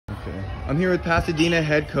Okay. I'm here with Pasadena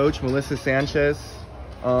head coach Melissa Sanchez.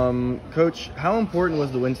 Coach, how important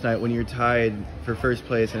was the win tonight when you're tied for first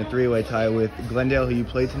place in a three-way tie with Glendale, who you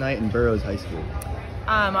played tonight, and Burroughs High School?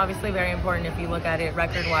 Obviously very important if you look at it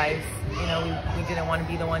record-wise. You know, we didn't want to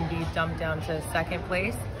be the one be dumped down to second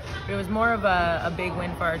place. It was more of a big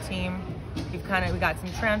win for our team. We got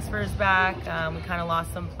some transfers back. We kind of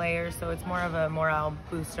lost some players, so it's more of a morale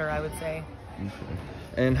booster, I would say. Okay.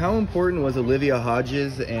 And how important was Olivia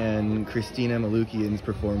Hodges and Christina Malukian's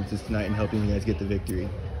performances tonight in helping you guys get the victory?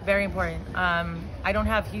 Very important. I don't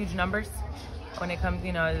have huge numbers when it comes,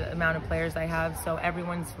 you know, the amount of players I have, so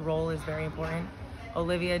everyone's role is very important.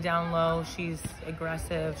 Olivia down low, she's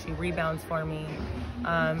aggressive, she rebounds for me,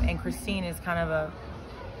 and Christine is kind of a,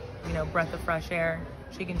 you know, breath of fresh air.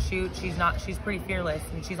 She can shoot. She's pretty fearless,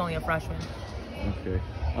 and she's only a freshman. Okay.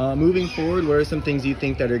 Moving forward, what are some things you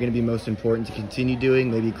think that are going to be most important to continue doing,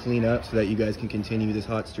 maybe clean up, so that you guys can continue this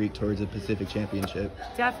hot streak towards a Pacific Championship?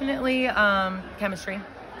 Definitely chemistry,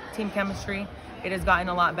 team chemistry. It has gotten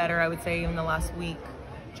a lot better, I would say, in the last week.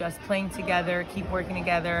 Just playing together, keep working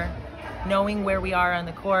together, knowing where we are on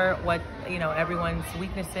the court, what, you know, everyone's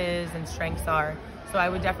weaknesses and strengths are. So I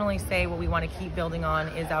would definitely say what we want to keep building on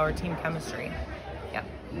is our team chemistry. Yeah.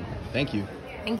 Thank you.